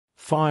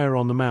Fire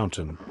on the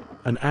Mountain,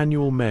 an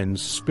annual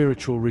men's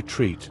spiritual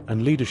retreat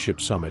and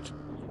leadership summit,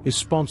 is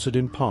sponsored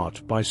in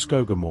part by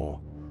Skogamore.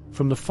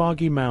 From the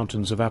foggy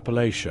mountains of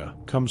Appalachia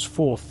comes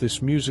forth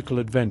this musical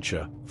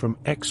adventure from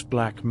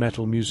ex-black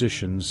metal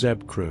musician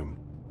Zeb Kroom.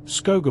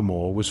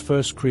 Skogamore was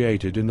first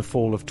created in the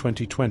fall of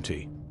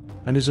 2020,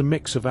 and is a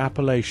mix of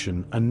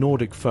Appalachian and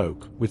Nordic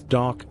folk with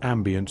dark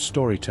ambient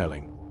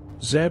storytelling.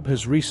 Zeb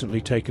has recently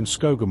taken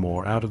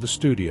Skogamore out of the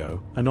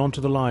studio and onto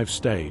the live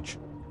stage,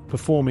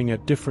 performing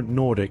at different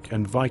Nordic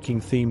and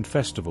Viking-themed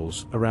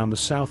festivals around the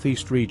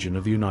southeast region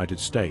of the United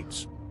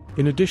States.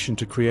 In addition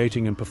to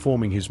creating and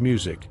performing his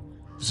music,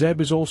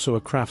 Zeb is also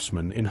a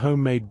craftsman in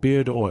homemade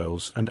beard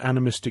oils and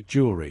animistic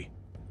jewelry,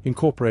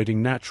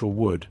 incorporating natural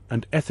wood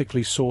and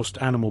ethically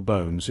sourced animal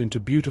bones into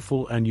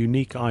beautiful and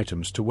unique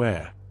items to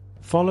wear.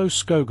 Follow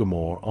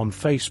Skogamore on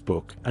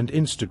Facebook and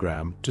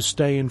Instagram to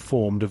stay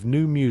informed of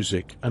new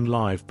music and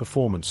live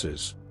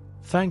performances.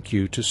 Thank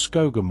you to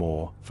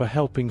Skogamore for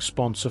helping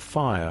sponsor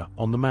Fire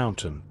on the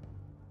Mountain.